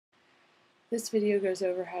This video goes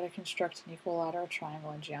over how to construct an equilateral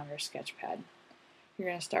triangle in Geometer Sketchpad. You're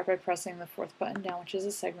going to start by pressing the fourth button down, which is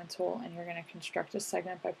a segment tool, and you're going to construct a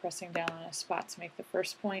segment by pressing down on a spot to make the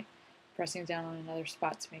first point, pressing down on another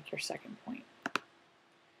spot to make your second point.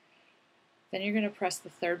 Then you're going to press the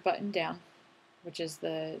third button down, which is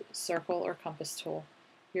the circle or compass tool.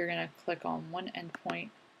 You're going to click on one endpoint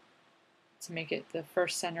to make it the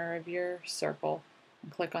first center of your circle,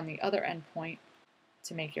 and click on the other endpoint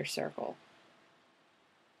to make your circle.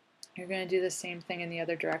 You're going to do the same thing in the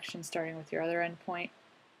other direction, starting with your other endpoint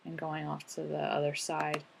and going off to the other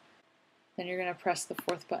side. Then you're going to press the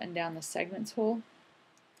fourth button down, the segment tool,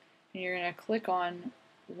 and you're going to click on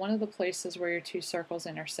one of the places where your two circles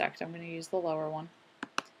intersect. I'm going to use the lower one.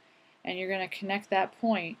 And you're going to connect that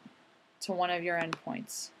point to one of your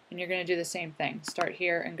endpoints. And you're going to do the same thing. Start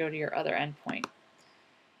here and go to your other endpoint.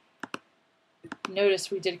 Notice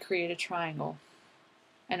we did create a triangle.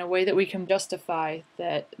 And a way that we can justify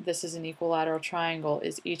that this is an equilateral triangle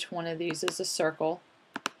is each one of these is a circle,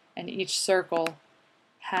 and each circle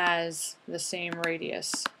has the same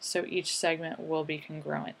radius, so each segment will be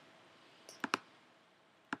congruent.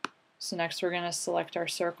 So next we're going to select our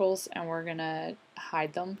circles and we're going to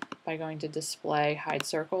hide them by going to Display, Hide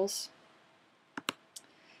Circles.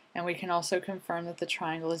 And we can also confirm that the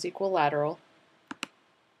triangle is equilateral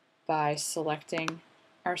by selecting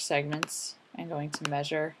our segments and going to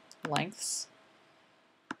Measure Lengths.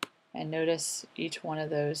 And notice each one of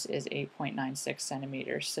those is 8.96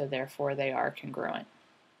 centimeters, so therefore they are congruent.